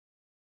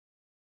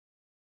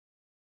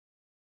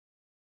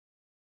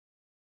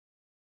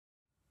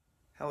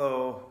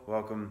Hello,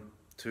 welcome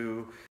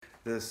to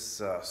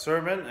this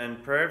sermon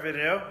and prayer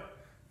video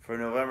for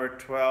November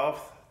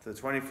 12th, the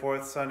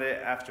 24th Sunday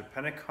after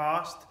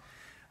Pentecost.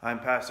 I'm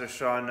Pastor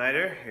Sean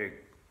Nider here at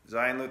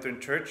Zion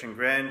Lutheran Church in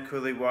Grand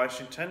Coulee,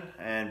 Washington,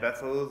 and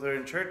Bethel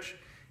Lutheran Church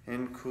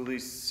in Coulee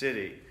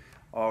City.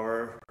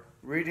 Our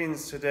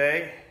readings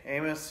today,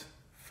 Amos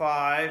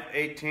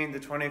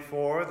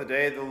 5:18-24, the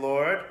day of the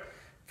Lord.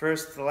 1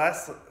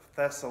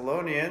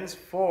 Thessalonians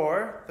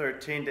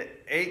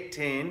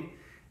 4:13-18,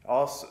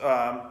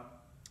 also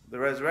the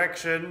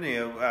resurrection,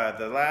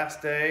 the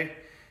last day,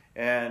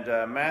 and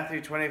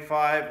Matthew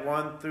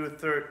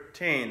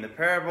 25:1-13, the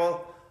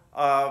parable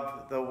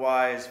of the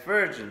wise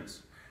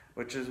virgins,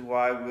 which is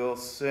why we'll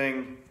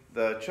sing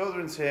the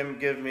children's hymn,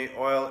 Give Me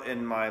Oil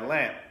in My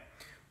Lamp.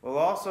 We'll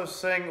also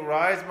sing,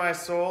 Rise My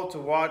Soul to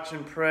Watch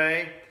and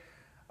Pray,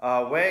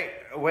 Awake,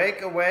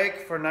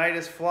 Awake, for Night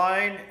is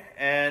Flying,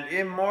 and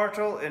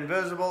Immortal,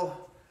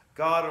 Invisible,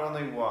 God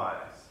Only Wise.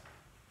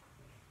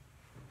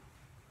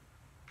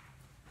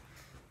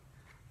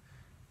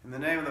 In the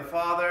name of the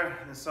Father,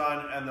 and the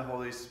Son, and the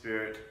Holy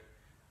Spirit.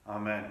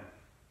 Amen.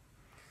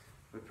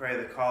 We pray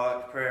the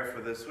collect prayer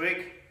for this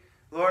week.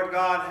 Lord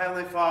God,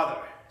 Heavenly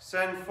Father,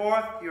 send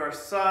forth your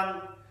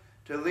Son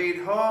to lead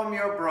home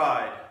your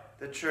bride,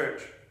 the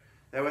church,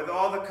 that with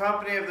all the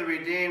company of the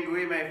redeemed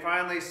we may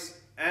finally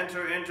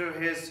enter into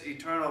his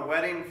eternal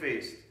wedding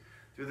feast.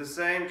 Through the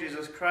same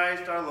Jesus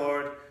Christ our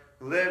Lord,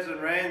 who lives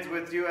and reigns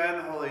with you and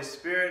the Holy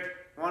Spirit,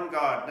 one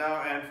God,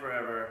 now and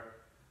forever.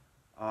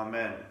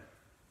 Amen.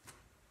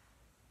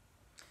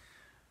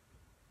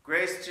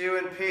 Grace to you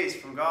and peace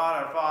from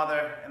God our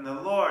Father and the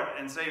Lord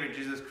and Savior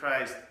Jesus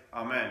Christ.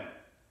 Amen.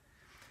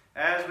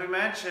 As we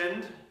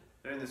mentioned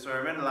during the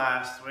sermon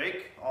last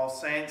week, All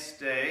Saints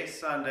Day,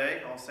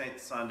 Sunday, All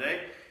Saints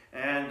Sunday,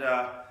 and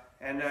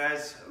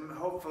as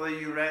hopefully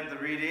you read the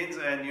readings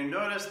and you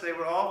noticed they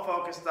were all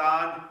focused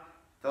on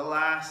the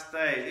last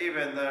days,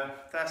 even the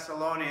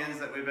Thessalonians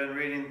that we've been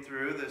reading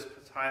through this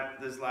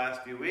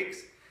last few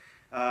weeks.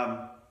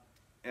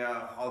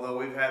 Although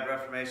we've had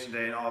Reformation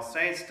Day and All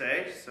Saints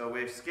Day, so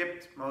we've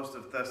skipped most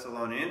of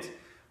Thessalonians,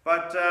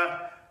 but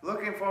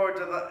looking forward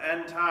to the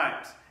end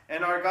times.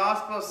 And our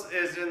Gospel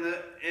is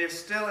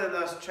still in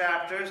those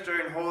chapters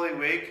during Holy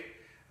Week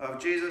of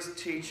Jesus'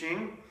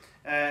 teaching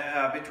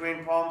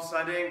between Palm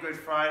Sunday and Good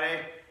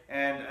Friday,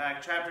 and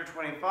chapter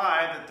 25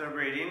 that they're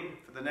reading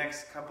for the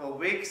next couple of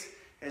weeks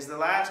is the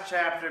last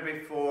chapter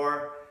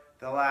before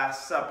the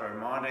Last Supper,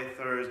 Maundy,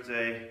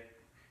 Thursday,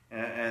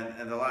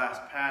 and the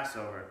last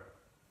Passover.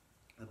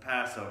 The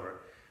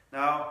Passover.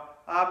 Now,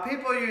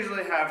 people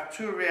usually have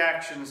two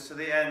reactions to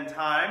the end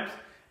times,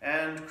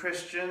 and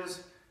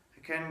Christians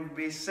can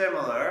be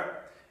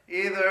similar.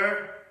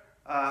 Either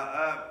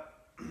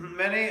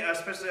many,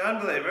 especially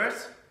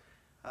unbelievers,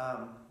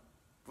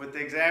 with the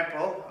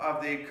example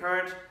of the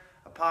current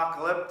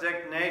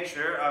apocalyptic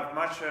nature of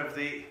much of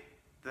the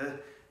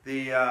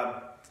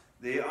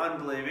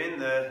unbelieving,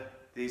 the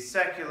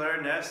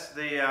secularness,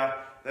 and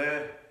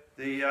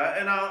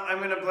I'm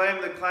going to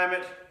blame the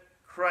climate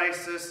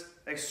crisis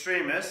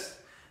extremists.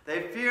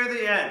 They fear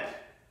the end.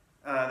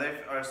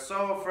 They are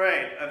so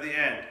afraid of the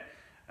end.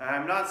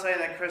 I'm not saying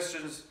that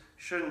Christians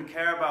shouldn't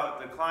care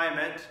about the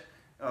climate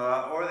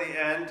or the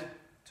end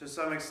to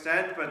some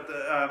extent, but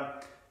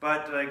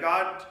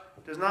God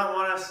does not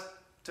want us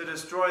to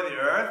destroy the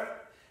earth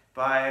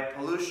by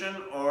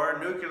pollution or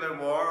nuclear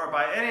war or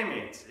by any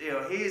means.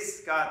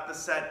 He's got the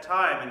set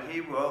time, and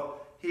He will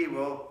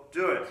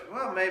do it.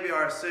 Well, maybe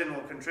our sin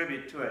will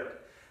contribute to it.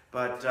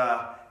 But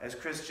as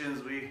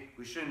Christians, we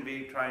shouldn't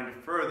be trying to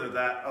further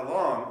that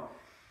along.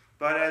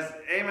 But as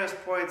Amos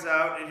points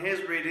out in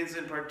his readings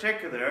in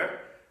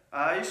particular,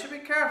 you should be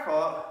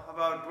careful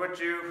about what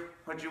you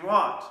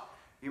want.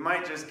 You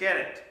might just get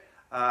it.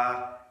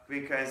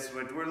 Because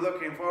what we're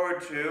looking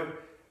forward to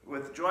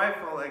with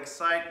joyful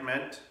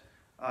excitement,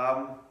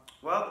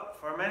 well,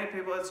 for many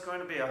people it's going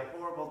to be a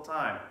horrible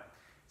time.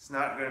 It's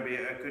not going to be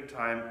a good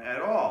time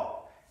at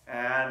all.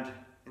 And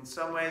in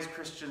some ways,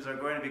 Christians are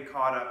going to be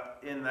caught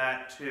up in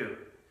that too.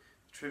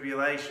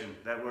 Tribulation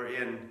that we're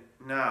in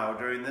now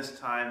during this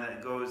time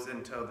that goes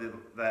until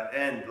that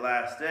end,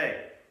 last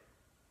day.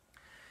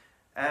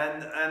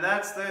 And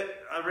that's the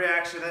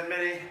reaction that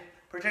many,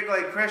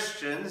 particularly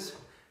Christians,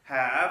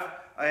 have,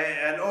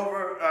 a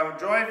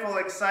joyful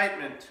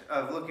excitement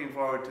of looking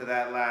forward to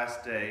that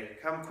last day.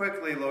 Come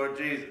quickly, Lord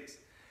Jesus.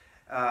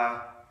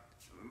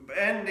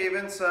 And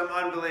even some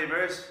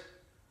unbelievers,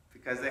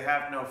 because they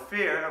have no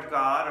fear of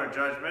God or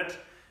judgment.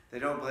 They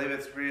don't believe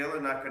it's real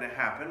or not going to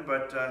happen.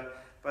 But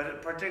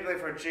particularly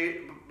for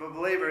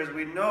believers,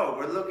 we know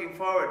we're looking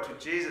forward to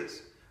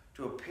Jesus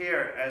to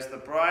appear as the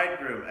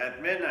bridegroom at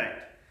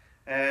midnight.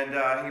 And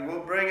He will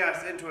bring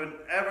us into an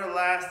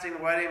everlasting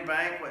wedding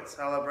banquet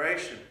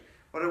celebration.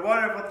 What a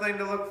wonderful thing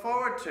to look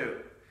forward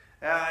to.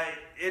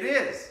 It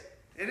is.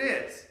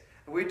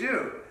 We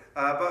do.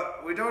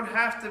 But we don't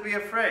have to be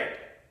afraid,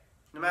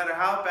 no matter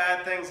how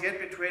bad things get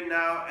between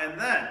now and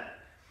then.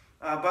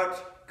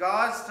 But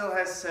God still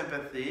has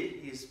sympathy.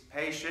 He's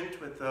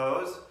patient with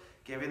those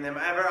giving them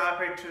ever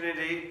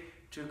opportunity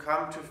to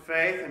come to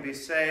faith and be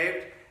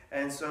saved.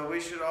 And so we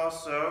should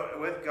also,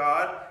 with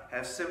God,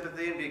 have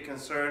sympathy and be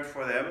concerned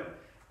for them.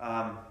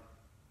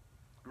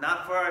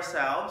 Not for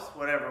ourselves,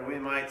 whatever we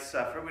might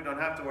suffer. We don't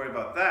have to worry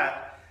about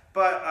that.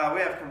 But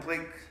we have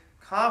complete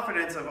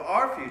confidence of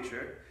our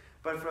future,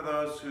 but for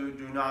those who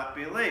do not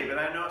believe. And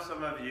I know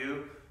some of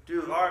you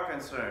are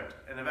concerned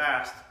and have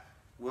asked,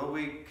 will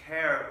we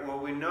care? Will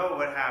we know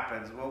what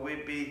happens? Will we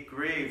be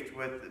grieved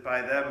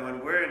by them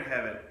when we're in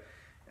heaven?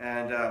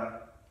 And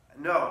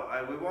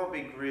no, we won't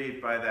be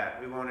grieved by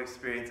that. We won't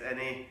experience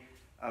any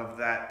of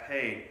that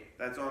pain.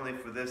 That's only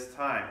for this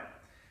time.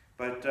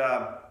 But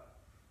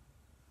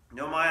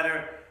no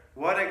matter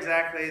what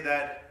exactly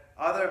that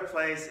other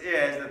place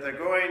is that they're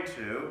going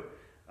to,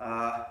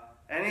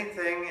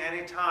 anything,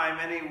 anytime,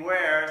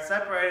 anywhere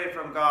separated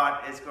from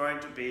God is going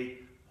to be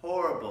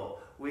horrible.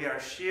 We are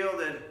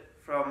shielded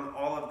from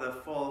all of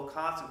the full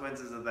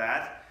consequences of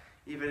that.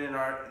 Even in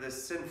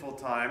this sinful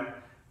time,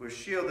 we're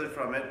shielded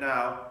from it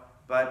now.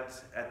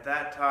 But at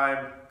that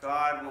time,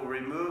 God will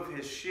remove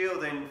his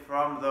shielding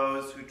from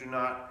those who do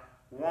not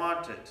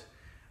want it.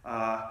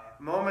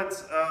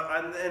 Moments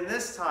in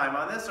this time,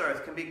 on this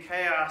earth, can be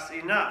chaos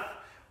enough.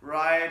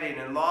 Rioting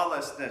and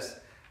lawlessness.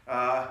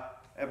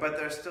 But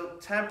they're still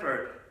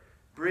tempered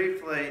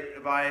briefly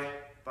by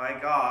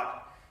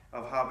God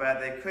of how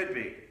bad they could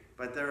be.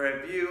 But they're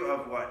a view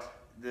of what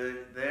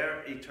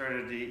their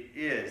eternity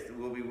is that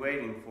we'll be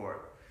waiting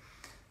for.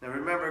 Now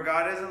remember,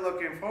 God isn't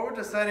looking forward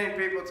to sending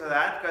people to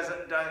that, because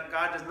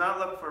God does not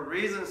look for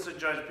reasons to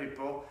judge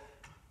people.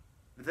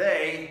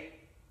 They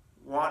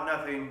want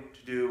nothing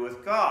to do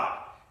with God.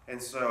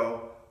 And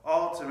so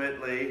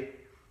ultimately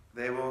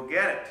they will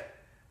get it.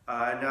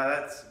 Now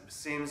that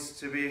seems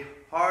to be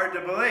hard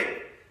to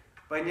believe,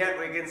 but yet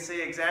we can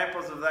see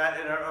examples of that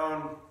in our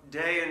own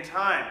day and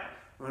time.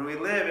 When we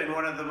live in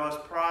one of the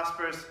most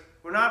prosperous,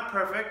 we're not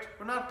perfect,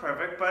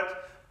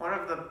 but one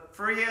of the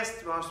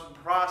freest, most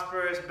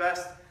prosperous,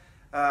 best,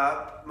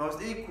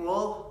 most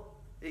equal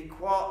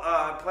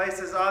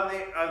places of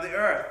the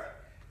earth,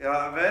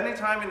 of any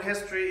time in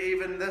history,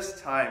 even this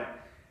time.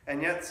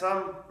 And yet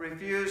some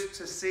refuse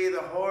to see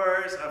the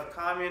horrors of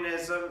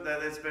communism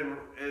that has been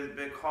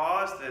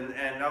caused,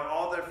 and of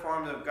all their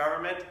forms of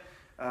government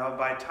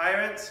by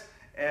tyrants.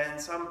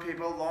 And some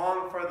people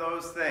long for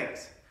those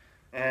things,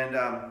 and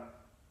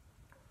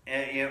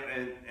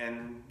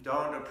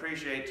don't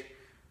appreciate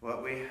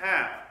what we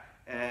have.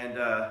 And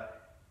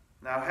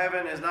now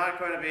heaven is not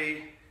going to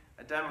be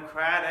a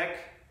democratic,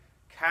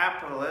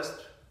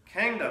 capitalist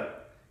kingdom.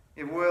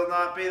 It will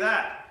not be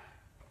that.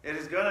 It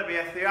is going to be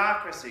a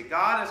theocracy.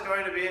 God is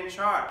going to be in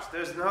charge.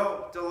 There's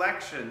no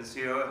elections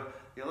here.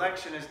 The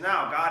election is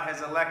now. God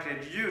has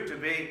elected you to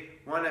be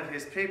one of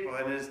his people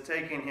and is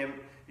taking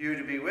you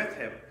to be with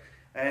him.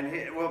 And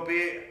it will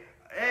be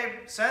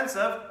a sense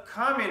of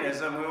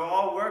communism. We will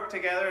all work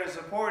together and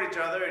support each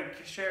other and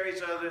share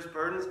each other's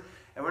burdens.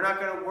 And we're not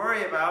going to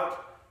worry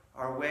about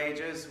our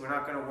wages. We're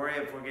not going to worry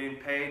if we're getting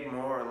paid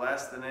more or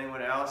less than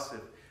anyone else,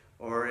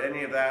 or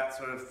any of that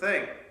sort of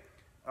thing.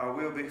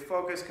 We will be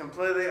focused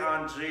completely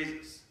on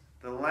Jesus,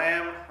 the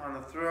Lamb on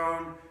the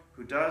throne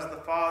who does the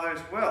Father's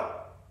will.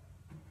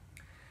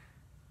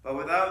 But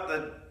without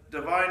the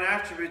divine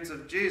attributes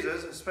of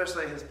Jesus,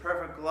 especially his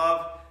perfect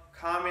love,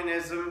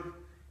 communism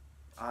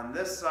on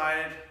this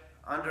side,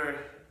 under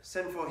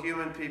sinful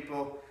human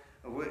people,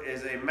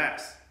 is a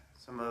mess.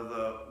 Some of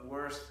the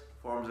worst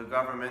forms of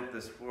government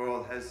this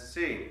world has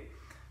seen.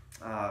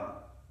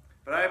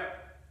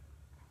 But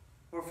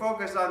we're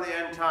focused on the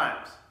end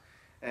times.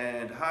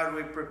 And how do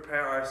we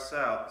prepare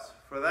ourselves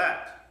for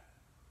that?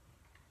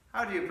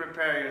 How do you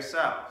prepare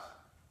yourselves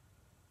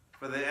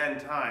for the end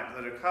times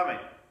that are coming?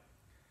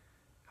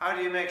 How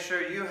do you make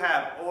sure you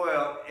have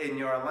oil in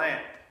your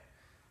lamp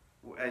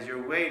as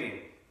you're waiting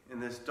in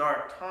this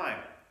dark time?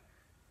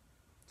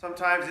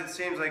 Sometimes it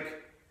seems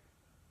like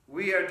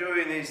we are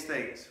doing these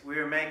things. We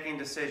are making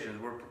decisions.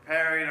 We're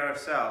preparing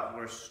ourselves.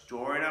 We're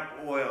storing up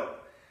oil,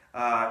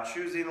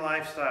 choosing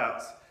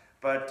lifestyles.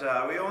 But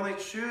we only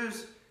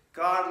choose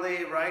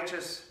godly,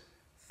 righteous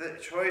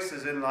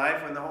choices in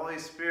life when the Holy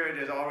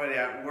Spirit is already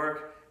at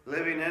work,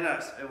 living in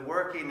us and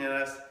working in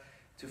us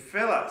to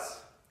fill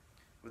us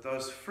with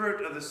those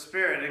fruit of the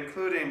Spirit,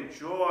 including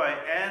joy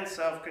and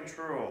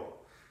self-control.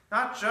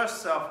 Not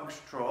just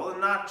self-control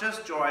and not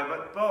just joy,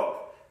 but both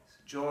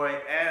joy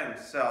and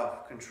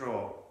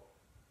self-control.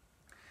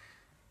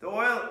 The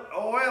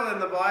oil in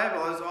the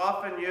Bible is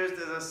often used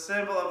as a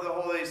symbol of the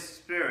Holy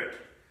Spirit,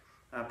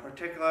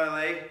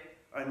 particularly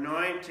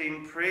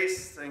anointing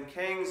priests and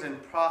kings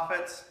and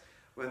prophets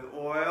with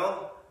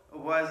oil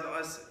was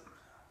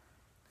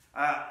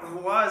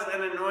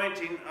an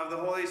anointing of the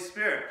Holy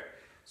Spirit.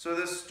 So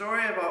this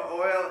story about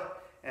oil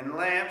and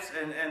lamps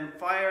and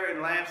fire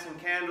and lamps and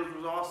candles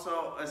was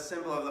also a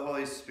symbol of the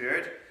Holy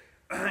Spirit.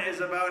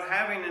 Is about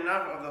having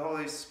enough of the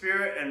Holy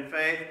Spirit and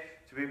faith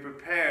to be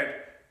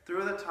prepared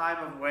through the time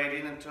of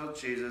waiting until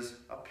Jesus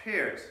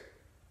appears.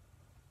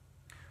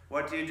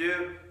 What do you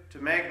do to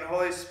make the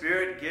Holy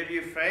Spirit give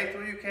you faith?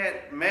 Well, you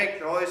can't make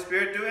the Holy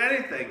Spirit do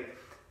anything,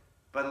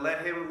 but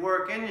let him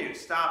work in you.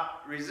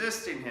 Stop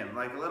resisting him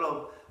like a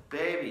little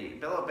baby.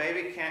 A little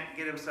baby can't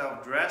get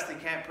himself dressed. He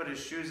can't put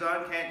his shoes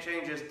on, can't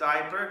change his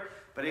diaper,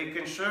 but he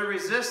can sure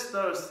resist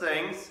those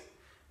things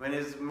when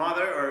his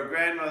mother or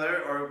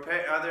grandmother or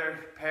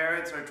other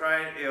parents are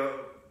trying,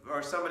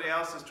 or somebody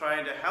else is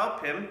trying to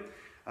help him.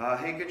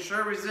 He can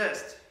sure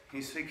resist.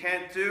 He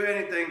can't do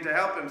anything to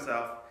help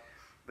himself,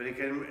 but it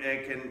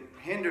can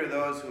hinder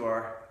those who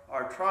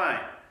are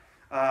trying.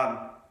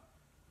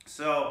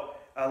 So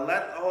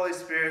let the Holy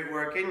Spirit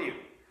work in you.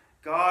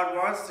 God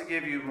wants to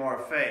give you more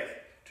faith,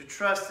 to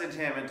trust in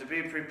him and to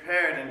be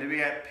prepared and to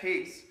be at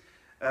peace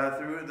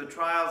through the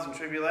trials and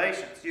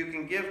tribulations. You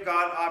can give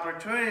God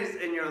opportunities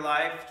in your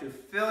life to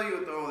fill you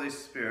with the Holy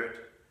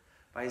Spirit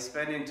by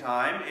spending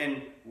time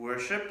in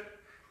worship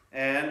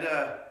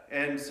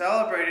and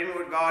celebrating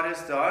what God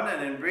has done,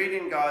 and in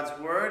reading God's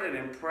word and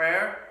in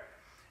prayer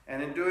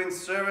and in doing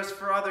service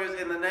for others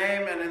in the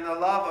name and in the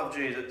love of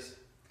Jesus.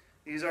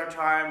 These are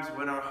times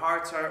when our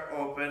hearts are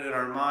open and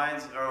our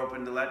minds are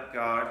open to let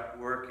God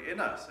work in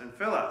us and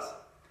fill us.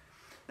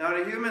 Now,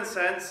 in a human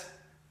sense,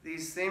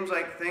 these seems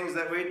like things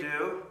that we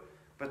do,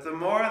 but the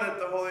more that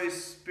the Holy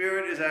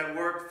Spirit is at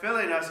work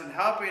filling us and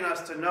helping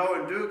us to know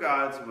and do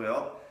God's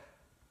will.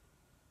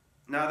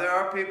 Now, there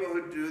are people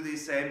who do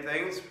these same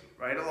things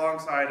right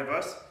alongside of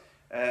us,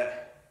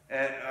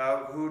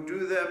 who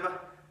do them,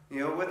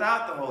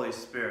 without the Holy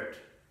Spirit,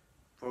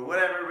 for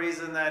whatever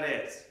reason that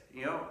is.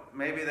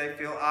 Maybe they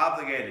feel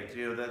obligated,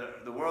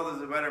 that the world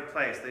is a better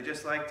place. They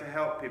just like to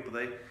help people.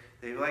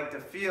 They like to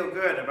feel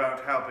good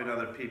about helping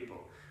other people.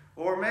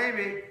 Or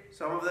maybe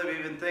some of them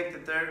even think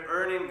that they're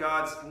earning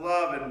God's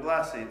love and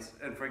blessings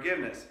and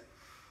forgiveness.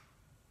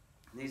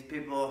 These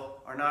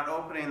people are not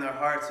opening their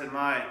hearts and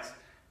minds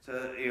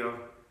to,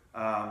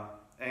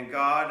 and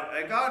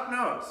God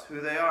knows who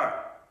they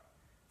are.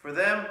 For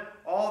them,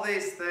 all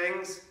these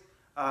things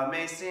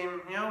may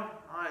seem,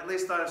 at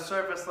least on a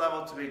surface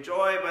level, to be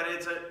joy, but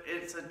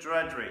it's a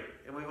drudgery.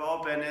 And we've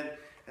all been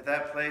at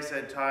that place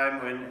at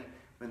time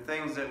when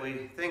things that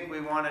we think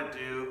we want to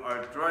do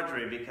are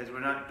drudgery because we're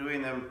not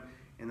doing them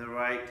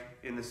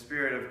in the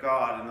Spirit of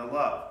God and the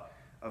love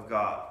of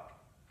God.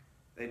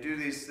 They do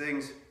these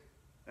things,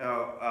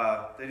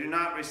 they do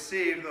not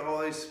receive the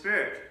Holy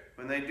Spirit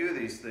when they do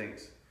these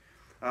things.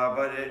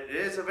 But it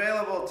is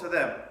available to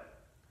them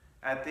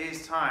at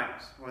these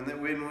times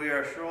when we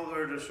are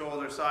shoulder to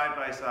shoulder, side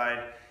by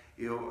side,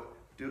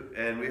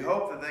 and we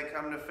hope that they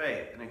come to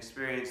faith and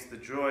experience the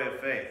joy of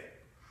faith.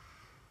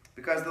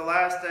 Because the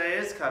last day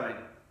is coming.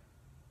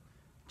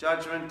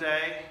 Judgment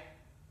Day,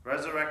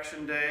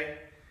 Resurrection Day.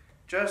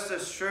 Just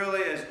as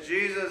surely as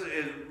Jesus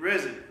is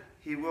risen,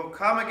 he will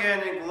come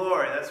again in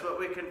glory. That's what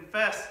we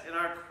confess in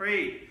our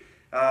creed.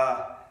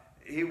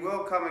 He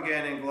will come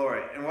again in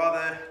glory. And while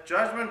the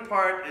judgment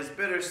part is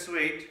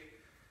bittersweet,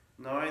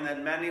 knowing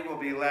that many will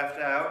be left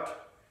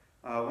out,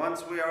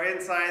 once we are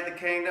inside the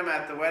kingdom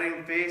at the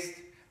wedding feast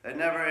that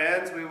never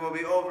ends, we will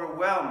be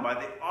overwhelmed by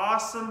the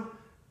awesome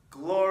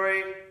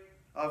glory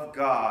of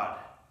God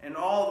and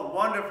all the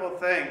wonderful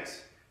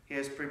things he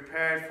has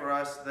prepared for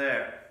us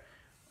there.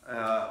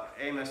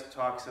 Amos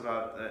talks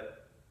about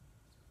that.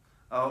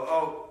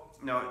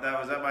 No, that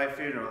was at my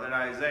funeral in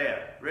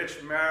Isaiah.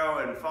 Rich marrow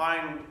and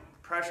fine,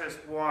 precious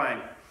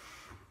wine.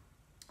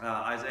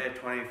 Isaiah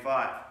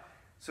 25.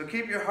 So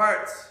keep your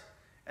hearts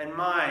and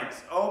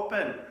minds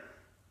open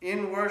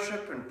in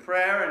worship and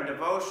prayer and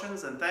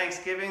devotions and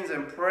thanksgivings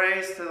and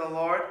praise to the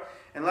Lord,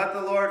 and let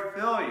the Lord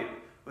fill you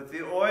with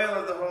the oil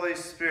of the Holy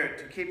Spirit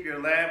to keep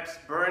your lamps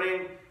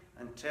burning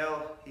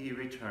until he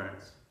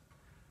returns.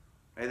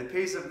 May the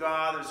peace of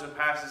God that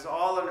surpasses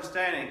all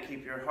understanding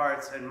keep your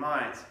hearts and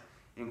minds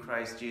in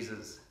Christ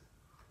Jesus.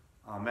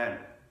 Amen.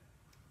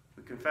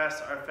 We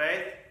confess our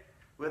faith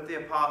with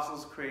the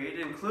Apostles' Creed,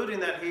 including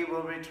that he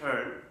will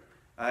return,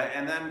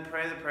 and then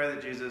pray the prayer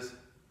that Jesus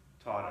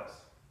taught us.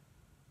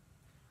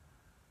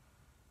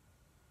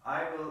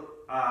 I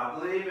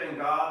believe in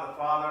God the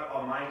Father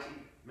Almighty,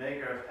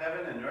 maker of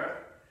heaven and earth,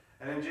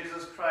 and in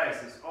Jesus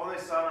Christ, his only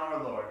Son,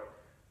 our Lord,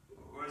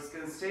 who was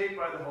conceived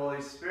by the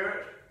Holy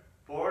Spirit,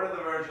 born of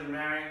the Virgin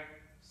Mary,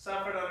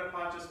 suffered under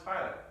Pontius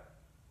Pilate,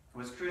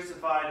 was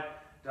crucified,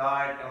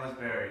 died, and was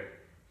buried.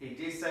 He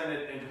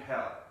descended into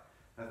hell.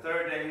 The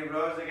third day he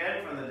rose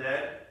again from the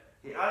dead.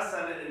 He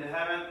ascended into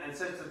heaven and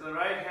sits at the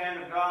right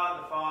hand of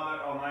God the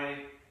Father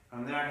Almighty.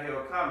 From there he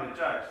will come to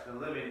judge the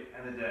living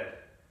and the dead.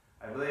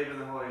 I believe in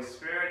the Holy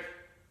Spirit,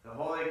 the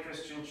holy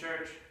Christian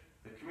church,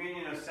 the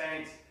communion of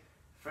saints,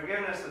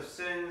 forgiveness of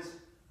sins,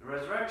 the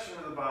resurrection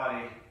of the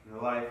body, and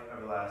the life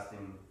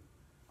everlasting.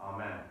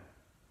 Amen.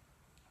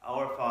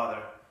 Our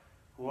Father,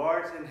 who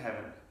art in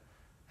heaven,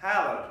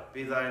 hallowed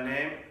be thy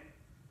name.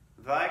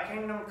 Thy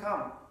kingdom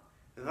come,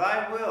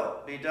 thy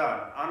will be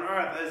done, on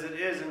earth as it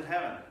is in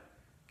heaven.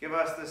 Give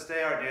us this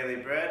day our daily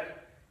bread,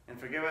 and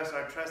forgive us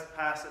our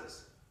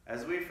trespasses,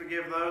 as we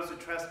forgive those who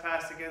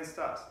trespass against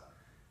us.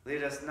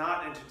 Lead us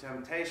not into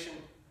temptation,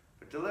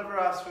 but deliver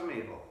us from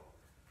evil.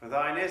 For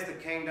thine is the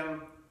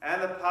kingdom,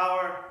 and the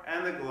power,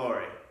 and the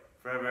glory,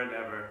 forever and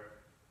ever.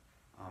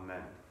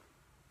 Amen.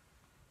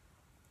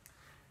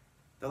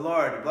 The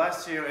Lord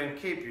bless you and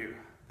keep you.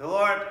 The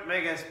Lord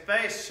make his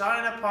face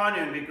shine upon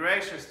you and be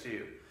gracious to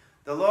you.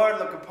 The Lord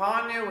look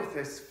upon you with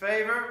his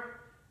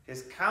favor,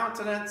 his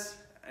countenance,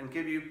 and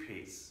give you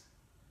peace.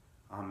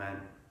 Amen.